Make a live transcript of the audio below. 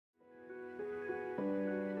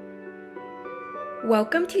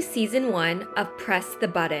Welcome to Season 1 of Press the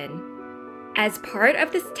Button. As part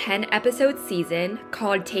of this 10-episode season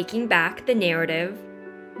called Taking Back the Narrative,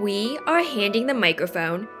 we are handing the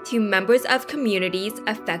microphone to members of communities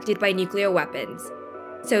affected by nuclear weapons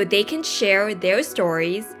so they can share their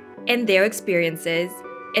stories and their experiences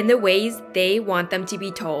in the ways they want them to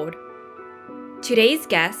be told. Today's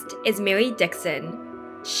guest is Mary Dickson.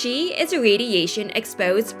 She is a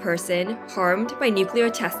radiation-exposed person harmed by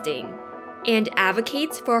nuclear testing and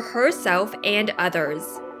advocates for herself and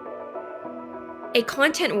others. A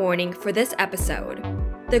content warning for this episode.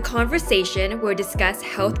 The conversation will discuss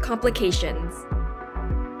health complications.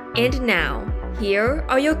 And now, here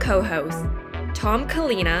are your co-hosts, Tom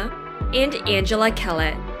Kalina and Angela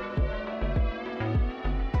Kellett.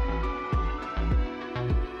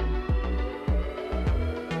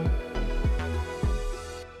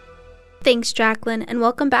 Thanks, Jacqueline, and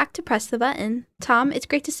welcome back to Press the Button. Tom, it's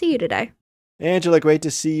great to see you today. Angela, great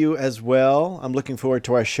to see you as well. I'm looking forward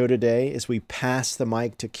to our show today as we pass the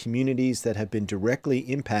mic to communities that have been directly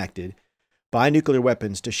impacted by nuclear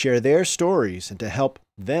weapons to share their stories and to help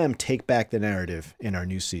them take back the narrative in our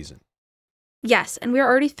new season. Yes, and we're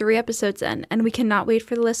already 3 episodes in, and we cannot wait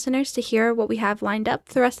for the listeners to hear what we have lined up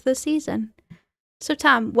for the rest of the season. So,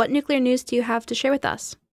 Tom, what nuclear news do you have to share with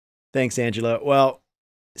us? Thanks, Angela. Well,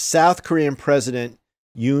 South Korean President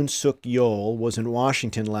Yoon Suk-yeol was in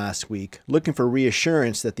Washington last week looking for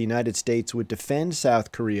reassurance that the United States would defend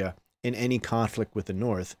South Korea in any conflict with the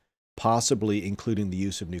North, possibly including the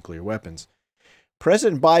use of nuclear weapons.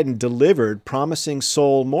 President Biden delivered, promising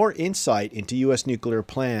Seoul more insight into U.S. nuclear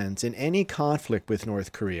plans in any conflict with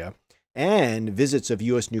North Korea and visits of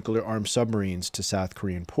U.S. nuclear-armed submarines to South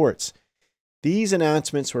Korean ports. These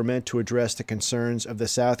announcements were meant to address the concerns of the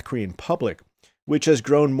South Korean public, which has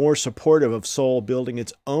grown more supportive of Seoul building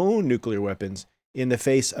its own nuclear weapons in the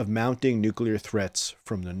face of mounting nuclear threats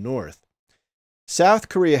from the North. South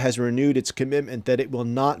Korea has renewed its commitment that it will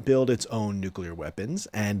not build its own nuclear weapons,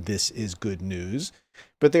 and this is good news.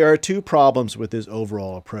 But there are 2 problems with this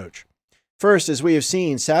overall approach. First, as we have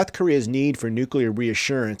seen, South Korea's need for nuclear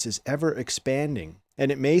reassurance is ever expanding,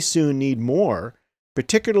 and it may soon need more,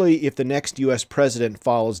 particularly if the next U.S. president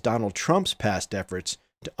follows Donald Trump's past efforts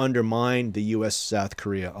to undermine the U.S.-South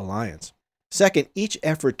Korea alliance. Second, each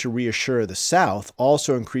effort to reassure the South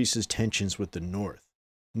also increases tensions with the North.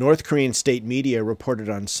 North Korean state media reported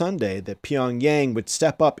on Sunday that Pyongyang would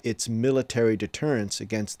step up its military deterrence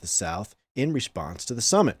against the South in response to the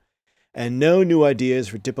summit, and no new ideas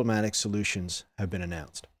for diplomatic solutions have been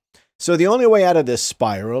announced. So the only way out of this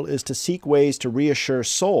spiral is to seek ways to reassure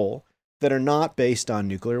Seoul that are not based on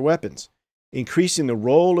nuclear weapons. Increasing the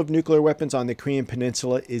role of nuclear weapons on the Korean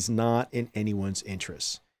Peninsula is not in anyone's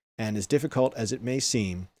interests. And as difficult as it may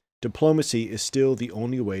seem, diplomacy is still the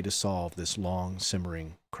only way to solve this long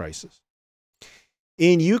simmering crisis.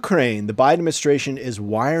 In Ukraine, the Biden administration is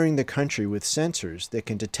wiring the country with sensors that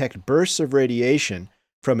can detect bursts of radiation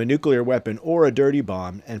from a nuclear weapon or a dirty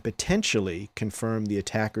bomb and potentially confirm the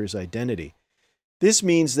attacker's identity. This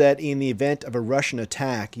means that in the event of a Russian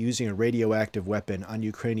attack using a radioactive weapon on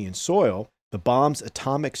Ukrainian soil, the bomb's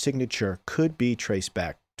atomic signature could be traced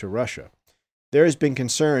back to Russia. There has been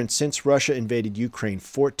concern since Russia invaded Ukraine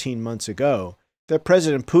 14 months ago that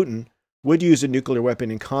President Putin would use a nuclear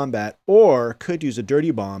weapon in combat or could use a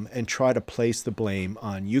dirty bomb and try to place the blame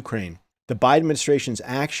on Ukraine. The Biden administration's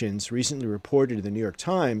actions, recently reported in the New York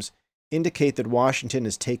Times, indicate that Washington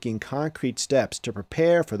is taking concrete steps to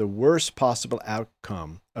prepare for the worst possible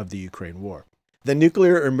outcome of the Ukraine war. The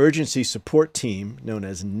Nuclear Emergency Support Team, known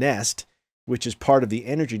as NEST, which is part of the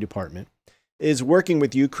Energy Department, is working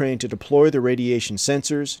with Ukraine to deploy the radiation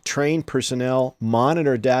sensors, train personnel,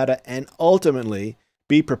 monitor data, and ultimately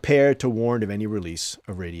be prepared to warn of any release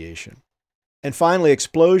of radiation. And finally,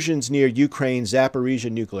 explosions near Ukraine's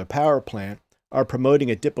Zaporizhzhia nuclear power plant are promoting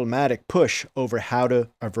a diplomatic push over how to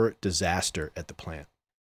avert disaster at the plant.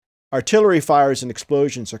 Artillery fires and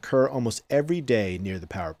explosions occur almost every day near the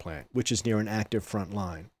power plant, which is near an active front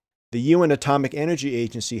line. The UN Atomic Energy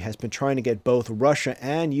Agency has been trying to get both Russia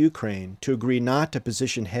and Ukraine to agree not to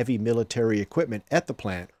position heavy military equipment at the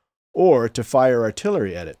plant or to fire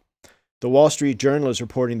artillery at it. The Wall Street Journal is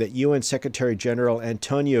reporting that UN Secretary General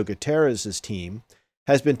Antonio Guterres' team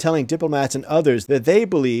has been telling diplomats and others that they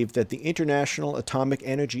believe that the International Atomic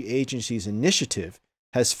Energy Agency's initiative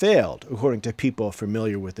has failed, according to people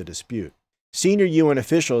familiar with the dispute. Senior UN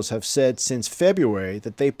officials have said since February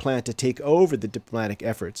that they plan to take over the diplomatic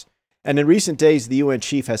efforts, and in recent days the UN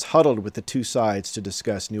chief has huddled with the 2 sides to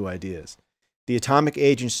discuss new ideas. The Atomic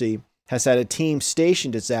Agency has had a team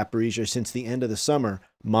stationed at Zaporizhzhia since the end of the summer,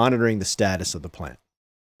 monitoring the status of the plant.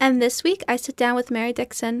 And this week, I sit down with Mary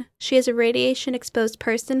Dickson. She is a radiation-exposed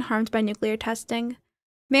person harmed by nuclear testing.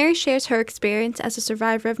 Mary shares her experience as a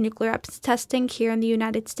survivor of nuclear weapons testing here in the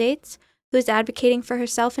United States, who is advocating for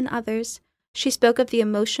herself and others. She spoke of the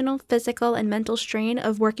emotional, physical, and mental strain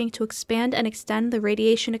of working to expand and extend the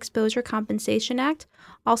Radiation Exposure Compensation Act,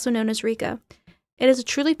 also known as RECA. It is a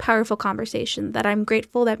truly powerful conversation that I'm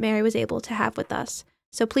grateful that Mary was able to have with us.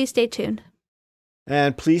 So please stay tuned.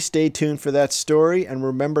 And please stay tuned for that story, and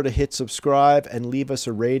remember to hit subscribe and leave us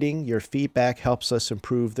a rating. Your feedback helps us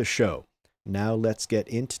improve the show. Now let's get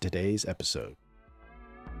into today's episode.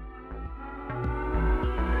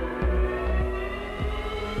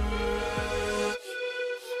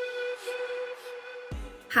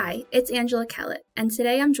 Hi, it's Angela Kellett, and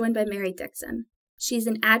today I'm joined by Mary Dickson. She's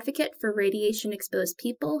an advocate for radiation-exposed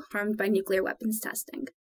people harmed by nuclear weapons testing.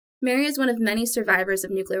 Mary is one of many survivors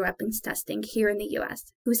of nuclear weapons testing here in the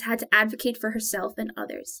U.S. who's had to advocate for herself and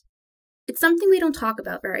others. It's something we don't talk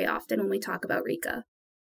about very often when we talk about RECA.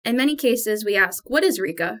 In many cases, we ask, what is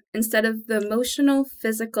RECA, instead of the emotional,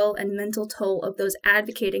 physical, and mental toll of those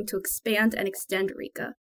advocating to expand and extend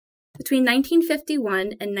RECA. Between 1951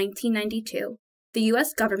 and 1992, the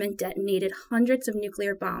U.S. government detonated hundreds of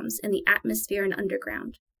nuclear bombs in the atmosphere and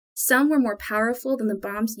underground. Some were more powerful than the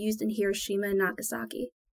bombs used in Hiroshima and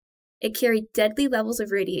Nagasaki. It carried deadly levels of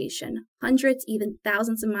radiation, hundreds, even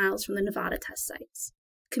thousands of miles from the Nevada test sites.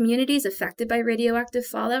 Communities affected by radioactive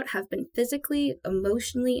fallout have been physically,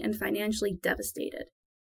 emotionally, and financially devastated.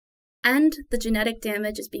 And the genetic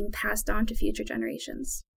damage is being passed on to future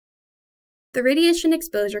generations. The Radiation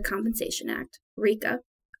Exposure Compensation Act, RECA,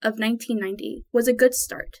 of 1990 was a good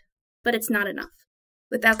start, but it's not enough.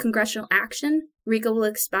 Without congressional action, RECA will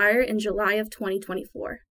expire in July of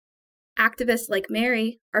 2024. Activists like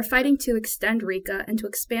Mary are fighting to extend RECA and to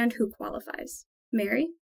expand who qualifies. Mary,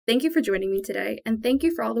 thank you for joining me today, and thank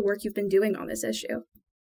you for all the work you've been doing on this issue.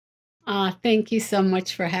 Thank you so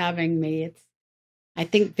much for having me. It's, I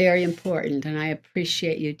think, very important, and I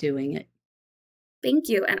appreciate you doing it. Thank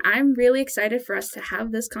you, and I'm really excited for us to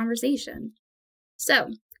have this conversation. So,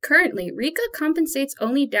 currently, RECA compensates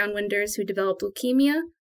only downwinders who developed leukemia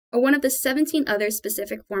or one of the 17 other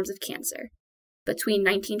specific forms of cancer between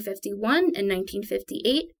 1951 and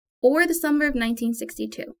 1958 or the summer of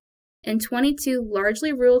 1962 in 22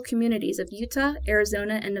 largely rural communities of Utah,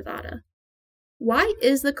 Arizona, and Nevada. Why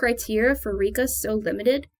is the criteria for RECA so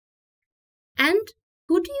limited? And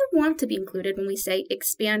who do you want to be included when we say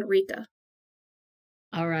expand RECA?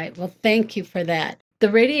 All right. Well, thank you for that. The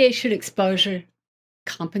Radiation Exposure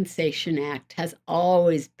Compensation Act has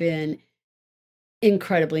always been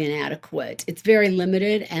incredibly inadequate. It's very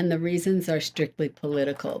limited, and the reasons are strictly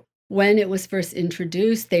political. When it was first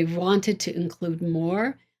introduced, they wanted to include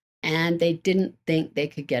more, and they didn't think they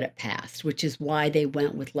could get it passed, which is why they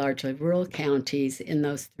went with largely rural counties in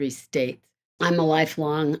those 3 states. I'm a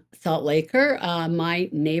lifelong Salt Laker. My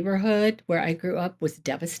neighborhood where I grew up was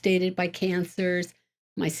devastated by cancers.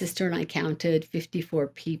 My sister and I counted 54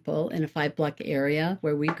 people in a 5-block area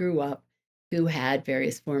where we grew up who had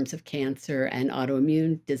various forms of cancer and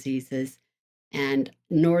autoimmune diseases, and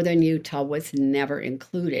northern Utah was never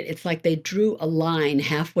included. It's like they drew a line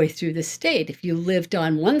halfway through the state. If you lived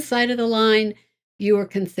on one side of the line, you were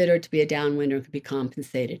considered to be a downwinder and could be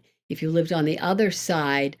compensated. If you lived on the other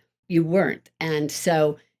side, you weren't. And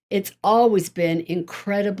so it's always been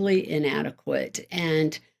incredibly inadequate.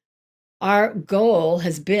 And our goal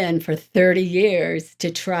has been for 30 years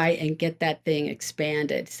to try and get that thing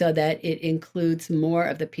expanded so that it includes more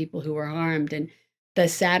of the people who were harmed. And the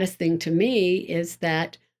saddest thing to me is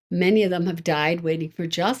that many of them have died waiting for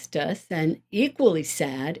justice. And equally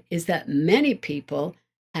sad is that many people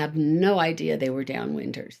have no idea they were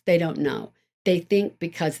downwinders. They don't know. They think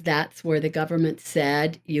because that's where the government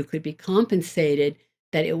said you could be compensated,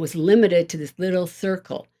 that it was limited to this little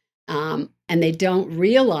circle. And they don't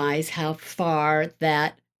realize how far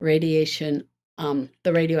that radiation, the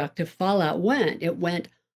radioactive fallout went. It went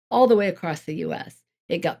all the way across the U.S.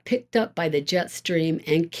 It got picked up by the jet stream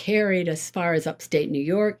and carried as far as upstate New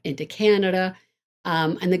York into Canada.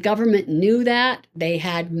 And the government knew that. They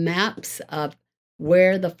had maps of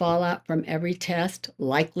where the fallout from every test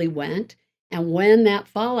likely went. And when that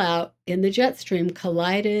fallout in the jet stream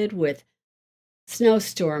collided with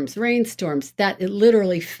snowstorms, rainstorms, that it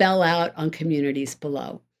literally fell out on communities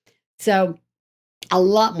below. So a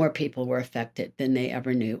lot more people were affected than they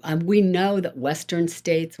ever knew. We know that Western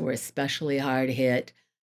states were especially hard hit.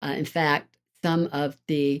 In fact, some of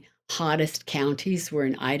the hottest counties were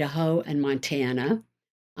in Idaho and Montana,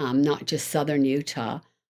 not just southern Utah.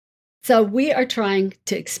 So we are trying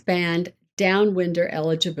to expand downwinder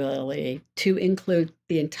eligibility to include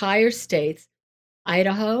the entire states,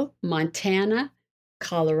 Idaho, Montana,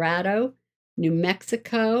 Colorado, New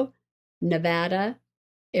Mexico, Nevada,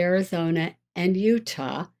 Arizona, and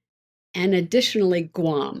Utah, and additionally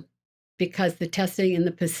Guam, because the testing in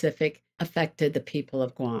the Pacific affected the people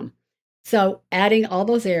of Guam. So adding all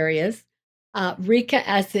those areas, RICA,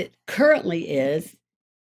 as it currently is,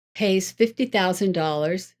 pays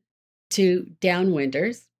 $50,000 to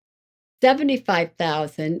downwinders,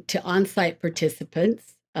 $75,000 to on-site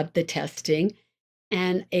participants of the testing,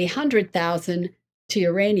 and $100,000 to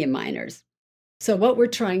uranium miners. So what we're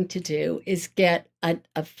trying to do is get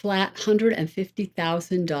a flat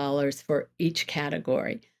 $150,000 for each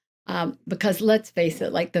category. Because let's face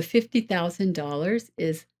it, like the $50,000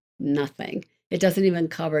 is nothing. It doesn't even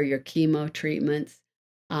cover your chemo treatments.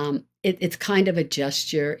 It's kind of a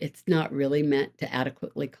gesture. It's not really meant to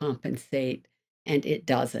adequately compensate, and it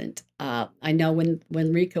doesn't. I know when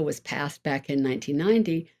RICA was passed back in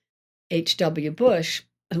 1990, H.W. Bush,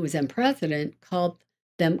 who was then president, called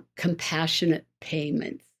them compassionate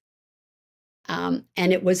payments. And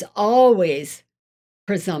it was always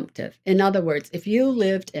presumptive. In other words, if you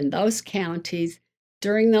lived in those counties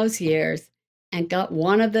during those years and got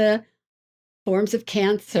one of the forms of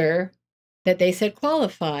cancer that they said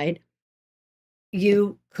qualified,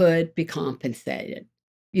 you could be compensated.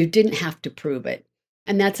 You didn't have to prove it.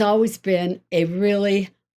 And that's always been a really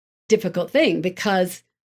difficult thing, because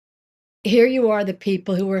here you are, the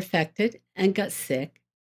people who were affected and got sick,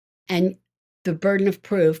 and the burden of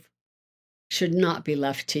proof should not be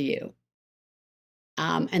left to you.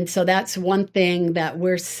 And so that's one thing that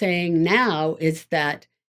we're saying now, is that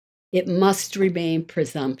it must remain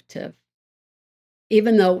presumptive.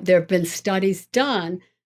 Even though there have been studies done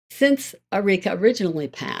since RICA originally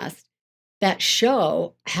passed that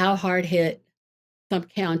show how hard hit some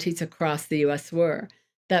counties across the U.S. were.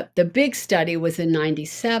 The big study was in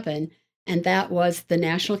 97, and that was the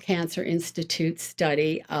National Cancer Institute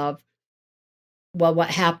study of, well, what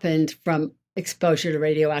happened from exposure to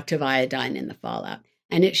radioactive iodine in the fallout.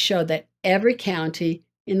 And it showed that every county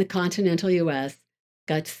in the continental U.S.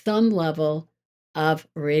 got some level of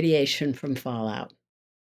radiation from fallout.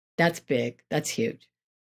 That's big. That's huge.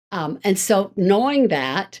 And so knowing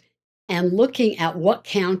that and looking at what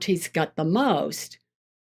counties got the most,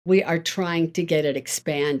 we are trying to get it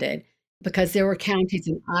expanded, because there were counties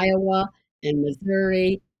in Iowa and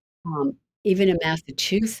Missouri, even in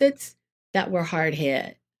Massachusetts, that were hard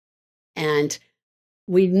hit. And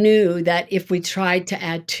we knew that if we tried to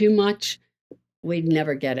add too much, we'd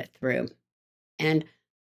never get it through. And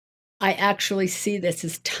I actually see this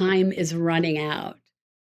as time is running out.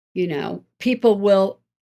 You know, people will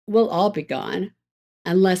all be gone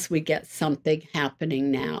unless we get something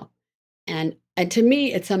happening now. And to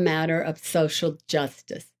me, it's a matter of social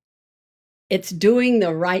justice. It's doing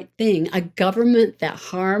the right thing. A government that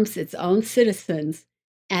harms its own citizens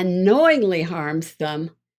and knowingly harms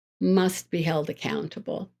them must be held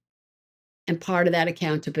accountable. And part of that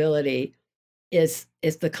accountability is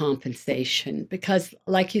the compensation. Because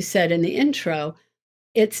like you said in the intro,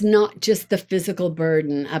 it's not just the physical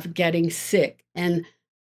burden of getting sick and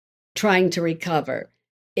trying to recover.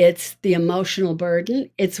 It's the emotional burden.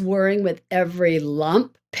 It's worrying with every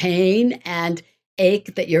lump, pain, and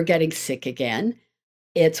ache that you're getting sick again.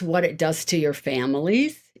 It's what it does to your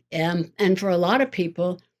families. And for a lot of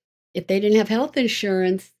people, if they didn't have health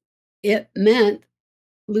insurance, it meant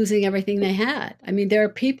losing everything they had. I mean, there are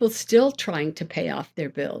people still trying to pay off their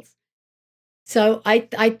bills. So I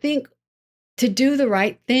think to do the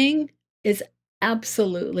right thing is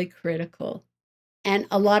absolutely critical. And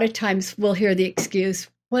a lot of times we'll hear the excuse,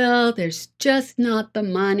 well, there's just not the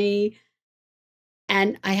money.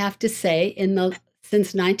 And I have to say,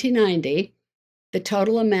 since 1990, the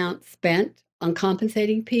total amount spent on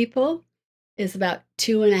compensating people is about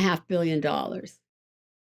 $2.5 billion.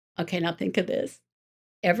 Okay, now think of this.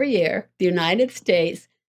 Every year, the United States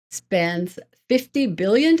spends $50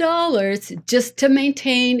 billion just to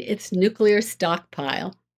maintain its nuclear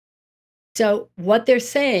stockpile. So what they're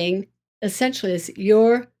saying essentially is,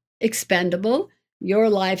 you're expendable. Your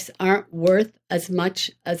lives aren't worth as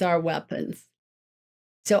much as our weapons.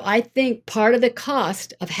 So I think part of the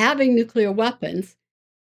cost of having nuclear weapons,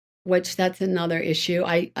 which that's another issue,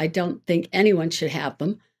 I don't think anyone should have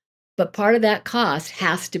them, but part of that cost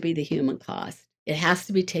has to be the human cost. It has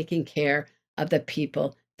to be taking care of the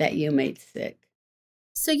people that you made sick.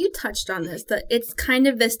 So you touched on this, that it's kind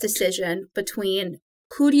of this decision between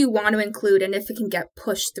who do you want to include and if it can get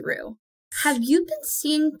pushed through. Have you been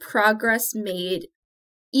seeing progress made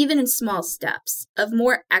even in small steps, of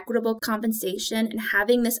more equitable compensation and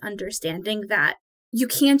having this understanding that you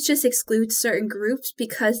can't just exclude certain groups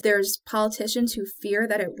because there's politicians who fear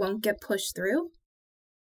that it won't get pushed through?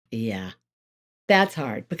 Yeah, that's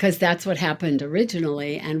hard because that's what happened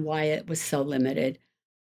originally and why it was so limited.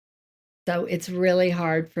 So it's really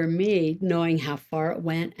hard for me, knowing how far it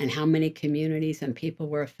went and how many communities and people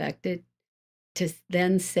were affected, to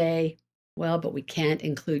then say, well, but we can't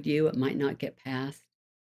include you. It might not get passed.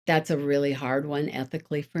 That's a really hard one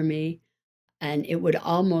ethically for me. And it would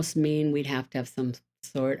almost mean we'd have to have some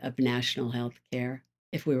sort of national health care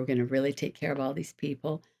if we were going to really take care of all these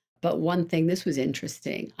people. But one thing, this was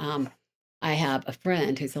interesting. I have a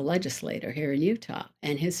friend who's a legislator here in Utah,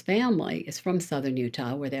 and his family is from southern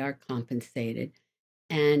Utah where they are compensated.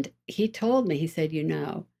 And he told me, he said,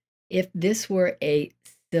 if this were a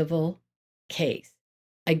civil case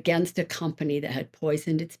against a company that had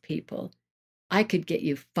poisoned its people, I could get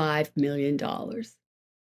you $5 million.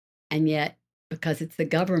 And yet, because it's the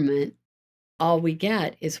government, all we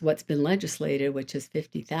get is what's been legislated, which is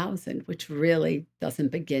 50,000, which really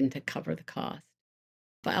doesn't begin to cover the cost.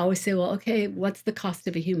 But I always say, well, okay, what's the cost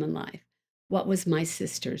of a human life? What was my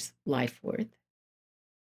sister's life worth?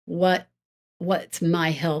 What's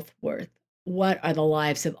my health worth? What are the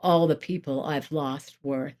lives of all the people I've lost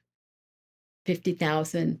worth?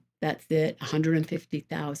 50,000, that's it,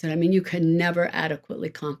 150,000. I mean, you can never adequately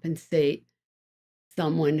compensate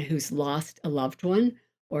someone who's lost a loved one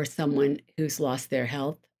or someone who's lost their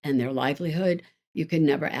health and their livelihood. You can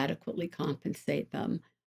never adequately compensate them.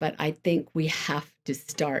 But I think we have to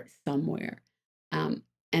start somewhere.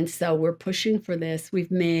 And so we're pushing for this. We've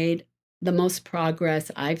made the most progress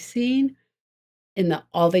I've seen in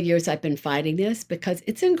all the years I've been fighting this, because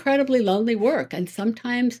it's incredibly lonely work. And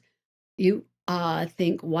sometimes you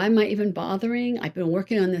think, why am I even bothering? I've been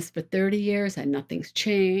working on this for 30 years and nothing's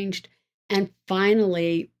changed. And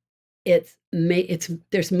finally,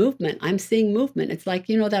 there's movement. I'm seeing movement. It's like,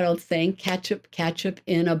 that old saying, ketchup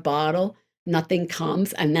in a bottle, nothing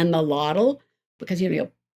comes, and then the lottle, because you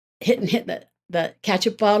hit the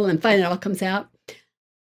ketchup bottle and finally it all comes out.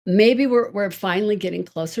 Maybe we're finally getting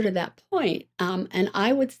closer to that point. And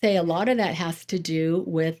I would say a lot of that has to do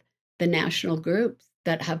with the national groups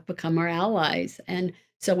that have become our allies. And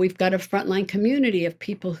so we've got a frontline community of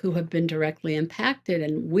people who have been directly impacted,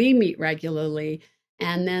 and we meet regularly.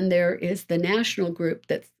 And then there is the national group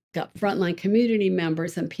that's got frontline community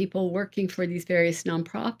members and people working for these various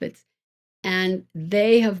nonprofits. And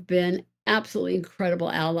they have been absolutely incredible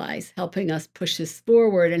allies, helping us push this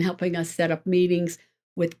forward and helping us set up meetings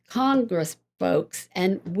with Congress folks.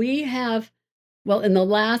 And we have, in the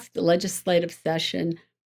last legislative session,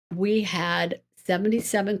 we had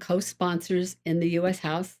 77 co-sponsors in the U.S.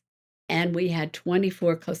 House, and we had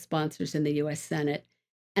 24 co-sponsors in the U.S. Senate,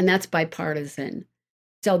 and that's bipartisan.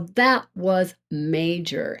 So that was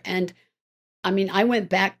major. And I mean, I went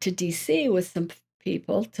back to D.C. with some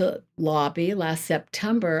people to lobby last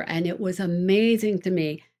September, and it was amazing to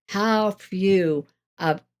me how few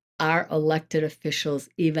of our elected officials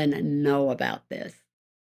even know about this.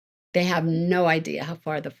 They have no idea how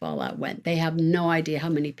far the fallout went. They have no idea how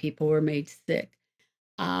many people were made sick.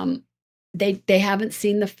 They haven't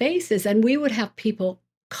seen the faces. And we would have people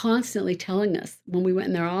constantly telling us when we went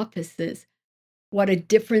in their offices what a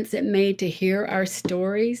difference it made to hear our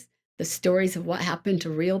stories, the stories of what happened to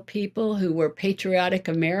real people who were patriotic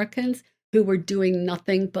Americans who were doing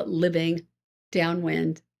nothing but living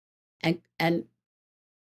downwind and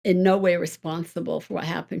in no way responsible for what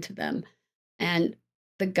happened to them. And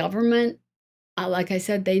the government, like I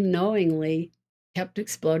said, they knowingly kept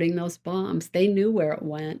exploding those bombs. They knew where it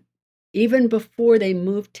went. Even before they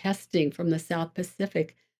moved testing from the South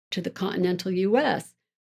Pacific to the continental US.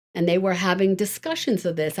 And they were having discussions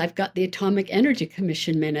of this. I've got the Atomic Energy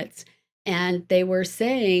Commission minutes, and they were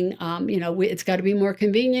saying, it's got to be more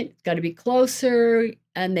convenient, it's got to be closer.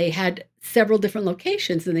 And they had several different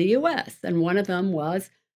locations in the US. And one of them was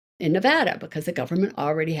in Nevada, because the government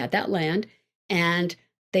already had that land. And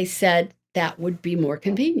they said that would be more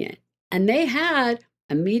convenient. And they had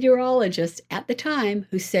a meteorologist at the time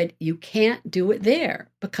who said, you can't do it there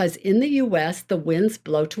because in the US, the winds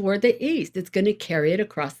blow toward the east. It's going to carry it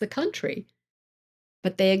across the country.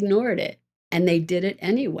 But they ignored it, and they did it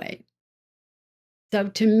anyway. So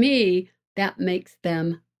to me, that makes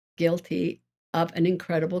them guilty of an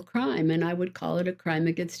incredible crime, and I would call it a crime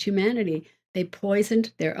against humanity. They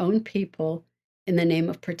poisoned their own people in the name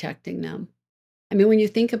of protecting them. I mean, when you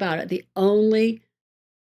think about it, the only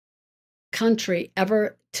country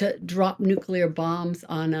ever to drop nuclear bombs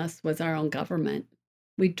on us was our own government.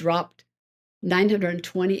 We dropped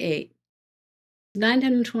 928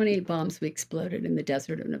 928 bombs we exploded in the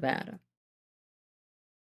desert of Nevada.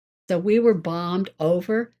 So we were bombed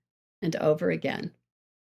over and over again.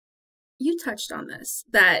 You touched on this,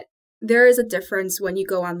 that there is a difference when you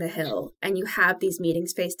go on the Hill and you have these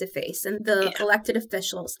meetings face to face, and the elected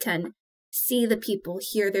officials can see the people,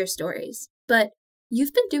 hear their stories. But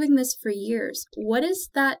you've been doing this for years. What has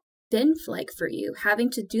that been like for you, having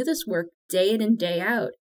to do this work day in and day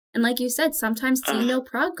out? And like you said, sometimes see no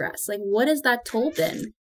progress. Like, what has that toll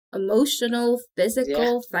been? Emotional,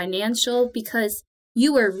 physical, financial? Because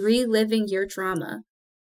you are reliving your trauma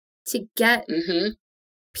to get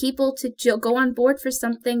people to go on board for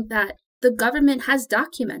something that the government has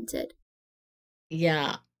documented.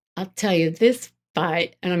 Yeah, I'll tell you, this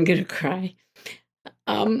fight, and I'm going to cry,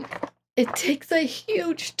 it takes a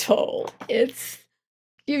huge toll.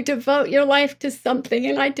 You devote your life to something,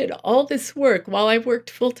 and I did all this work while I worked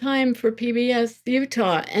full-time for PBS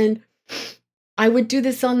Utah, and I would do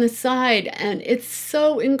this on the side, and it's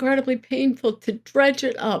so incredibly painful to dredge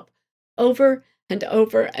it up over and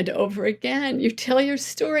over and over again. You tell your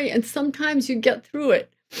story, and sometimes you get through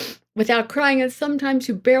it without crying, and sometimes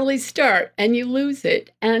you barely start, and you lose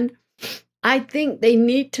it. And I think they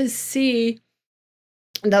need to see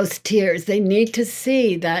those tears. They need to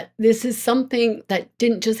see that this is something that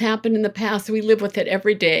didn't just happen in the past. We live with it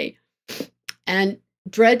every day. And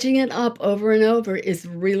dredging it up over and over is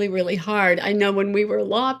really, really hard. I know when we were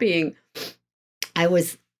lobbying, I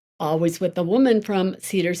was always with a woman from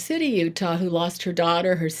Cedar City, Utah, who lost her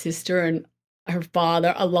daughter, her sister, and her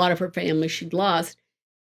father, a lot of her family she'd lost.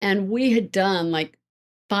 And we had done like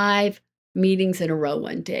 5 meetings in a row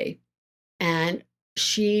one day. And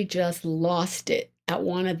she just lost it at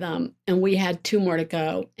one of them. And we had 2 more to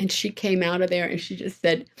go. And she came out of there and she just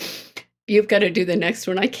said, "You've got to do the next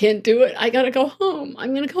one. I can't do it. I got to go home.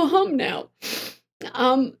 I'm going to go home now."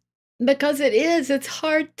 Because it's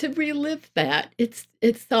hard to relive that.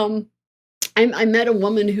 I met a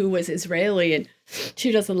woman who was Israeli, and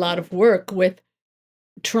she does a lot of work with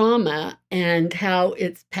trauma and how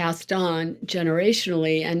it's passed on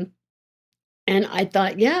generationally. And I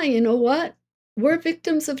thought, yeah, you know what? We're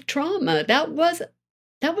victims of trauma. That was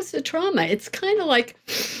the trauma. It's kind of like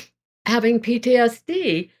having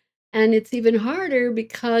PTSD, and it's even harder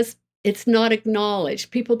because it's not acknowledged.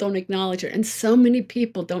 People don't acknowledge it, and so many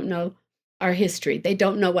people don't know our history. They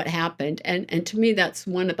don't know what happened, and to me, that's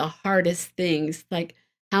one of the hardest things. Like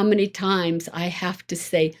how many times I have to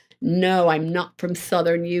say, "No, I'm not from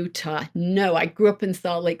Southern Utah. No, I grew up in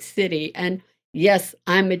Salt Lake City, and yes,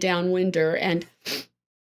 I'm a downwinder." And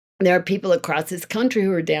there are people across this country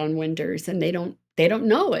who are downwinders, and they don't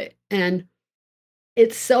know it. And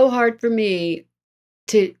it's so hard for me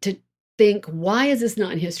to think, why is this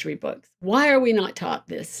not in history books? Why are we not taught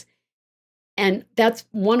this? And that's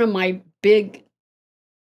one of my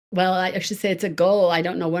well, I should say it's a goal. I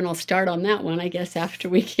don't know when I'll start on that one, I guess after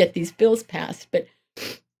we get these bills passed, but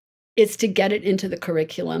it's to get it into the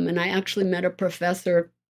curriculum. And I actually met a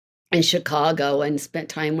professor in Chicago and spent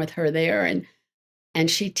time with her there,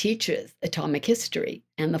 and she teaches atomic history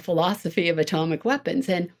and the philosophy of atomic weapons.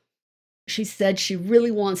 And she said she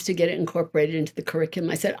really wants to get it incorporated into the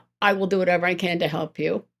curriculum. I said, I will do whatever I can to help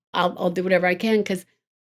you. I'll do whatever I can, because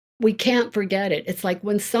we can't forget it. It's like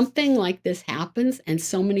when something like this happens and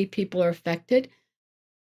so many people are affected,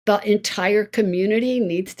 the entire community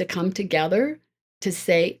needs to come together to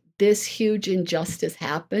say, this huge injustice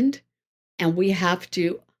happened, and we have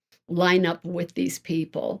to line up with these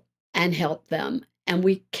people and help them. And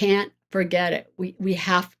we can't forget it. We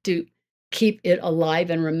have to keep it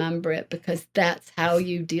alive and remember it, because that's how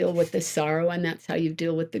you deal with the sorrow, and that's how you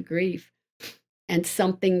deal with the grief. And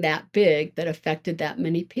something that big that affected that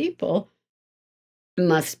many people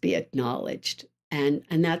must be acknowledged. And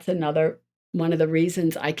that's another one of the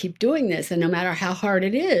reasons I keep doing this. And no matter how hard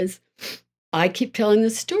it is, I keep telling the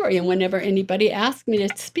story. And whenever anybody asks me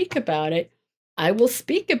to speak about it, I will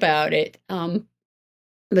speak about it,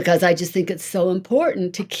 because I just think it's so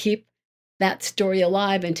important to keep that story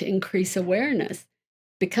alive and to increase awareness.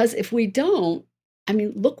 Because if we don't, I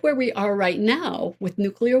mean, look where we are right now with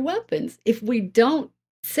nuclear weapons. If we don't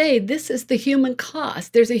say this is the human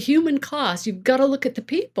cost, there's a human cost, you've got to look at the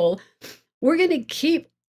people, we're going to keep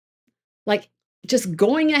like just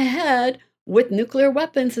going ahead with nuclear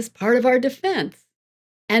weapons as part of our defense.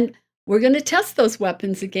 And we're going to test those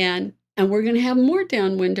weapons again, and we're going to have more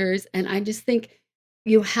downwinders. And I just think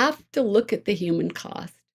you have to look at the human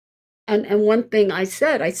cost. And one thing I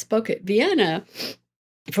said, I spoke at Vienna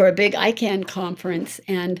for a big ICANN conference,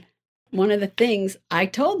 and one of the things I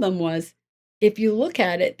told them was, if you look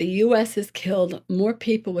at it, the U.S. has killed more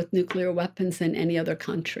people with nuclear weapons than any other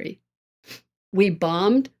country. We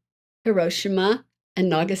bombed Hiroshima and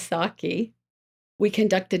Nagasaki. We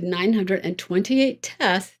conducted 928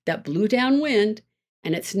 tests that blew downwind,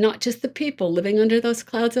 and it's not just the people living under those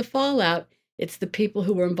clouds of fallout. It's the people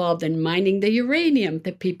who were involved in mining the uranium,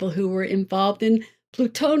 the people who were involved in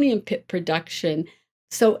plutonium pit production.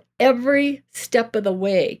 So every step of the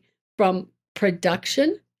way, from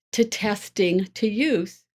production to testing to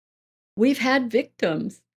use, we've had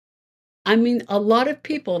victims. I mean, a lot of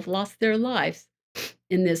people have lost their lives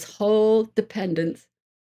in this whole dependence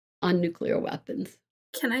on nuclear weapons.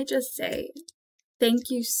 Can I just say,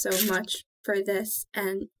 thank you so much for this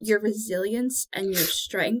and your resilience and your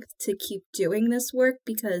strength to keep doing this work,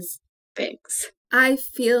 because Thanks. I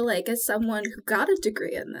feel like, as someone who got a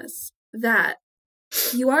degree in this, that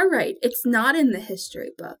you are right. It's not in the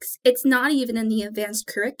history books. It's not even in the advanced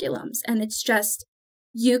curriculums. And it's just,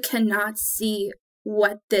 you cannot see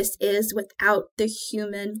what this is without the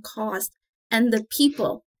human cost and the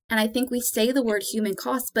people. And I think we say the word human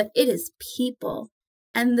cost, but it is people.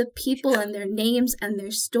 And the people and their names and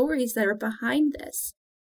their stories that are behind this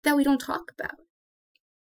that we don't talk about.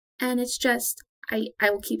 And it's just, I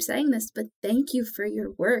will keep saying this, but thank you for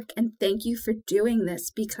your work and thank you for doing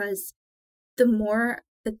this, because the more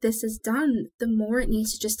that this is done, the more it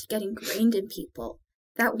needs to just get ingrained in people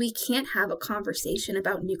that we can't have a conversation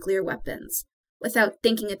about nuclear weapons without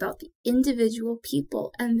thinking about the individual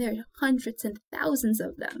people, and there are hundreds and thousands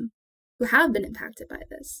of them who have been impacted by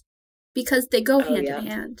this, because they go hand in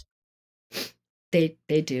hand. They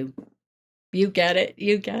do. You get it.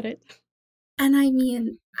 You get it. And I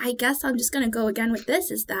mean, I guess I'm just going to go again with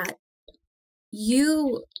this, is that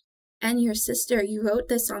you and your sister, you wrote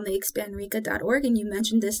this on the expandrica.org, and you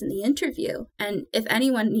mentioned this in the interview. And if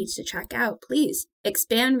anyone needs to check out, please,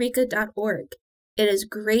 expandrica.org. It is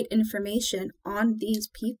great information on these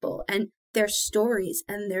people and their stories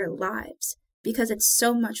and their lives, because it's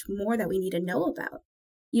so much more that we need to know about.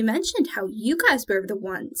 You mentioned how you guys were the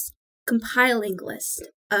ones compiling lists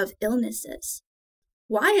of illnesses.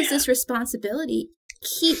 Why does this responsibility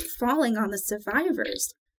keep falling on the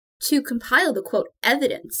survivors to compile the, quote,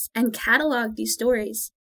 evidence and catalog these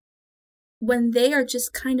stories when they are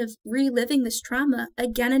just kind of reliving this trauma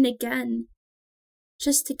again and again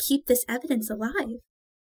just to keep this evidence alive?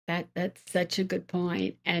 That's such a good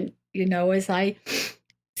point. And, you know, as I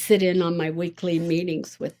sit in on my weekly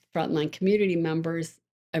meetings with frontline community members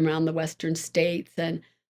around the Western states and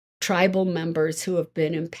tribal members who have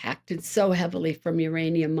been impacted so heavily from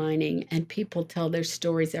uranium mining, and people tell their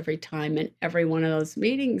stories every time, and every one of those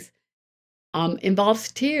meetings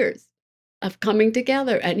involves tears of coming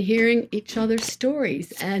together and hearing each other's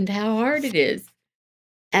stories and how hard it is.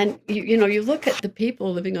 And you know, you look at the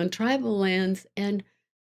people living on tribal lands, and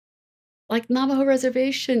like Navajo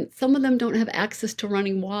Reservation, some of them don't have access to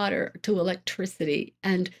running water, to electricity,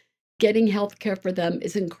 and getting health care for them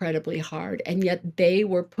is incredibly hard. And yet they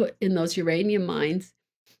were put in those uranium mines,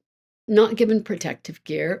 not given protective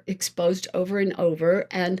gear, exposed over and over,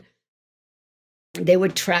 and they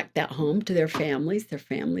would track that home to their families. Their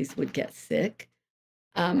families would get sick.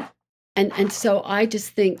 And so I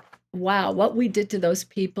just think, wow, what we did to those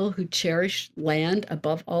people who cherish land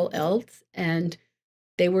above all else, and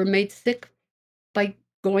they were made sick by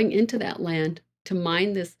going into that land to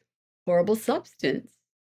mine this horrible substance.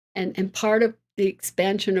 And part of the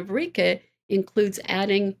expansion of RICA includes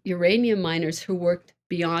adding uranium miners who worked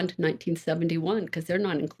beyond 1971, because they're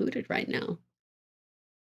not included right now.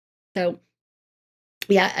 So,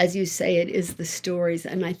 yeah, as you say, it is the stories.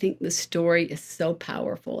 And I think the story is so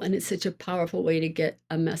powerful, and it's such a powerful way to get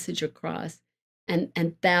a message across.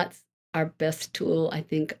 And that's our best tool, I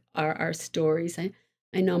think, are our stories. I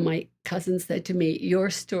know my cousin said to me, your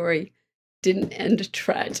story didn't end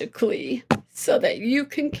tragically so that you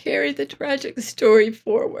can carry the tragic story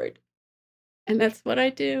forward. And that's what I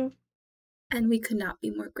do. And we could not be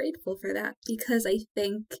more grateful for that, because I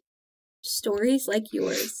think stories like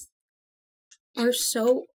yours are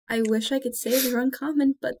so, I wish I could say they're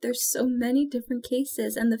uncommon, but there's so many different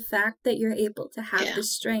cases, and the fact that you're able to have the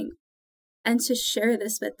strength and to share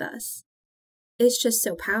this with us is just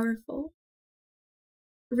so powerful.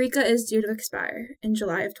 RICA is due to expire in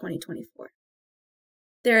July of 2024.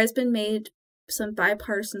 There has been made some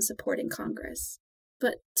bipartisan support in Congress,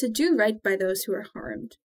 but to do right by those who are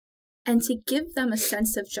harmed and to give them a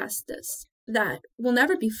sense of justice that will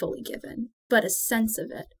never be fully given, but a sense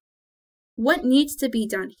of it. What needs to be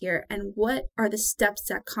done here, and what are the steps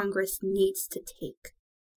that Congress needs to take?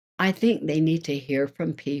 I think they need to hear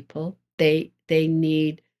from people. They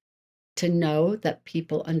need to know that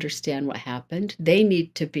people understand what happened. They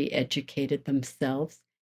need to be educated themselves.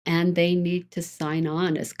 and they need to sign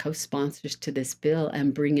on as co-sponsors to this bill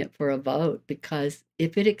and bring it for a vote, because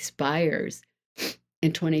if it expires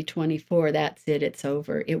in 2024, that's it, it's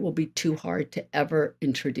over. It will be too hard to ever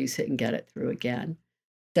introduce it and get it through again.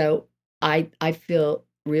 So I feel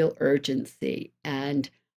real urgency, and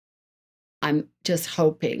I'm just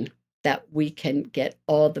hoping that we can get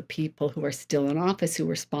all the people who are still in office, who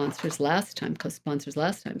were sponsors last time, co-sponsors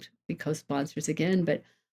last time, to be co-sponsors again. But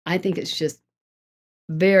I think it's just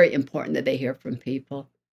very important that they hear from people.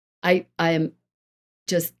 I am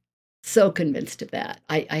just so convinced of that.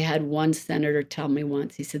 I had one senator tell me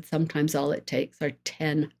once, he said, sometimes all it takes are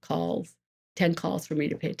 10 calls for me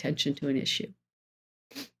to pay attention to an issue.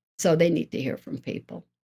 So they need to hear from people.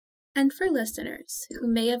 And for listeners who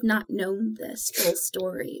may have not known this full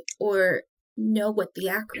story or know what the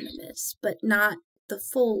acronym is, but not the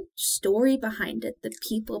full story behind it, the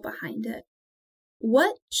people behind it,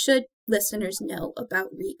 what should listeners know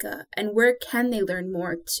about RECA, and where can they learn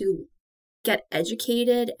more to get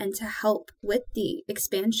educated and to help with the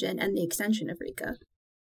expansion and the extension of RECA?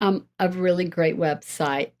 A really great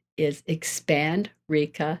website is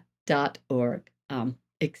expandreca.org.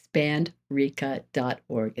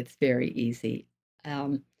 Expandreca.org. It's very easy.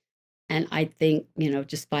 And I think,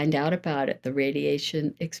 just find out about it. The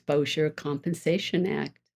Radiation Exposure Compensation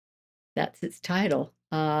Act. That's its title.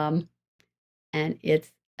 And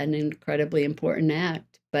it's an incredibly important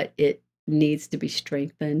act, but it needs to be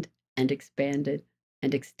strengthened and expanded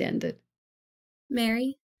and extended.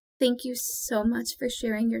 Mary, thank you so much for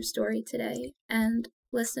sharing your story today. And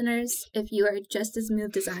listeners, if you are just as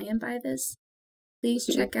moved as I am by this, please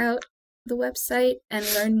check out the website and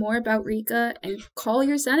learn more about RECA, and call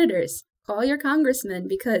your senators, call your congressmen,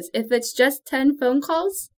 because if it's just 10 phone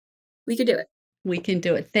calls, we can do it. We can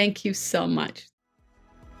do it. Thank you so much.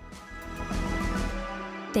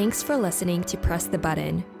 Thanks for listening to Press the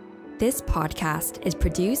Button. This podcast is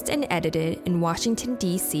produced and edited in Washington,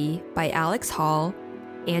 D.C. by Alex Hall,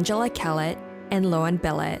 Angela Kellett, and Lauren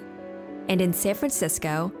Billett, and in San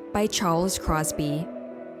Francisco by Charles Crosby.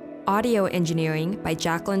 Audio engineering by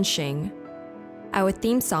Jacqueline Shing. Our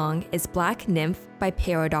theme song is Black Nymph by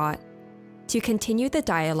Peridot. To continue the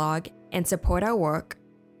dialogue and support our work,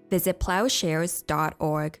 visit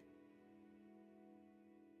plowshares.org.